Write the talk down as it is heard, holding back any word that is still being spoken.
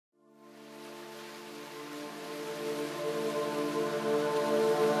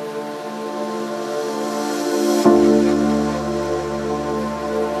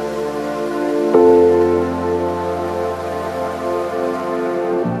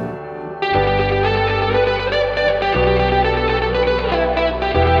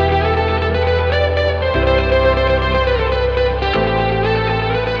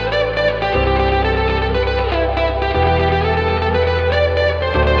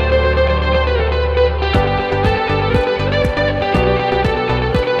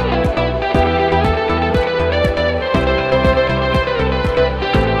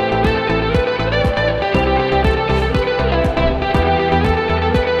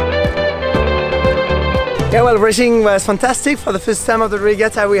Yeah, well, racing was fantastic. For the first time of the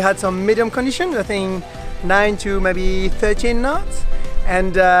regatta, we had some medium conditions, I think 9 to maybe 13 knots.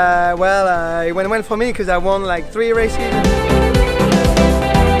 And well, it went well for me because I won like 3 races.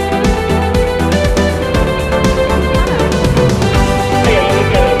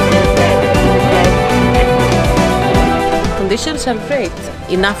 Conditions are great.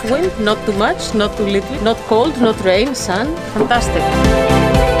 Enough wind, not too much, not too little, not cold, not rain, sun. Fantastic.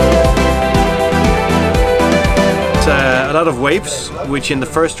 A lot of waves, which in the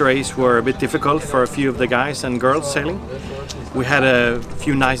first race were a bit difficult for a few of the guys and girls sailing. We had a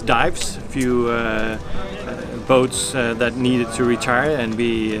few nice dives, a few boats that needed to retire and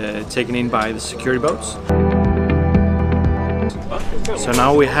be taken in by the security boats. So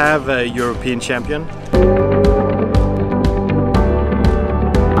now we have a European champion.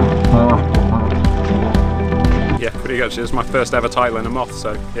 Yeah, pretty good. It was my first ever title in a Moth,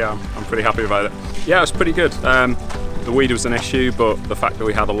 so yeah, I'm pretty happy about it. Yeah, it was pretty good. The weed was an issue, but the fact that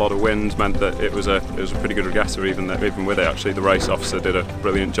we had a lot of wind meant that it was a pretty good regatta even with it. Actually, the race officer did a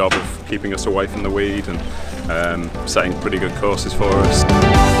brilliant job of keeping us away from the weed and setting pretty good courses for us.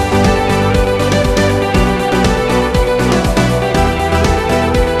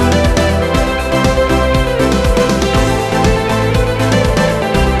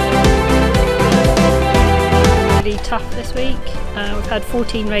 Tough this week. We've had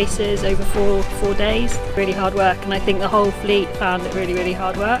 14 races over four days. Really hard work, and I think the whole fleet found it really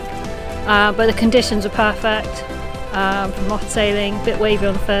hard work. But the conditions were perfect for Moth sailing. A bit wavy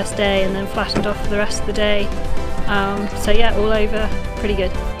on the first day and then flattened off for the rest of the day. So yeah, all over, pretty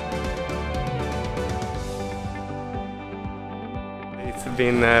good. It's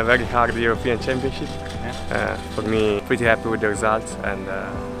been a very hard European Championship. For me, pretty happy with the results, and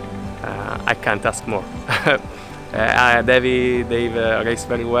I can't ask more. Dave raced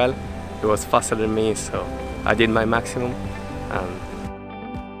very well. He was faster than me, so I did my maximum.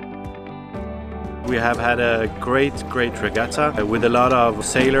 We have had a great regatta with a lot of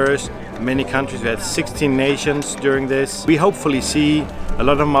sailors, many countries. We had 16 nations during this. We hopefully see a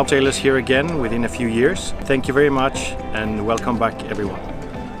lot of mob sailors here again within a few years. Thank you very much and welcome back everyone.